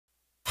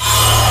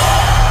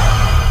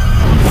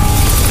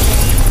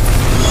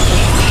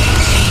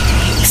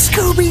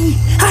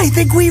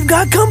think we've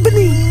got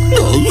company.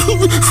 Do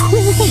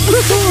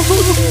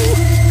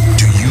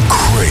you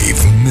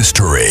crave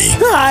mystery?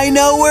 I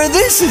know where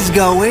this is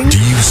going. Do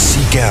you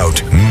seek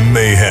out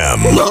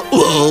mayhem?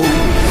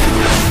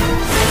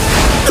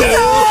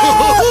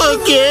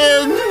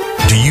 Again?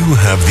 Do you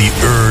have the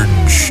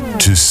urge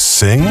to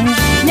sing?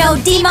 No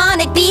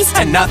demonic beast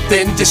and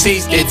nothing to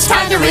seize. It's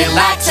time to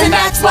relax, and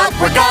that's what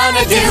we're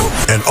gonna do.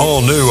 An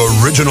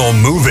all-new original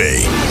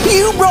movie.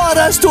 You brought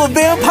us to a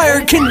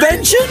vampire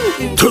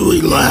convention? To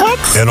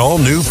relax? An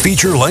all-new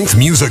feature-length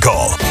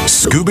musical.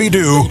 Scooby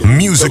Doo,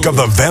 Music of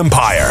the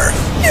Vampire.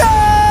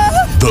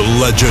 Yeah! The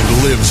legend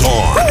lives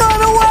on.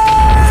 Run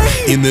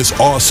away! In this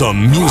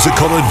awesome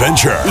musical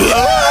adventure.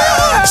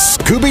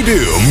 Scooby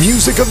Doo,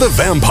 Music of the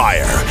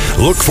Vampire.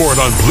 Look for it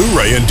on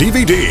Blu-ray and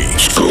DVD.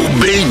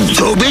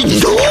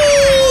 Scooby-Doo!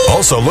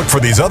 Also look for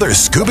these other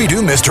Scooby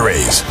Doo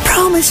mysteries.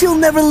 Promise you'll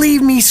never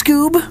leave me,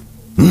 Scoob.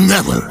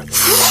 Never.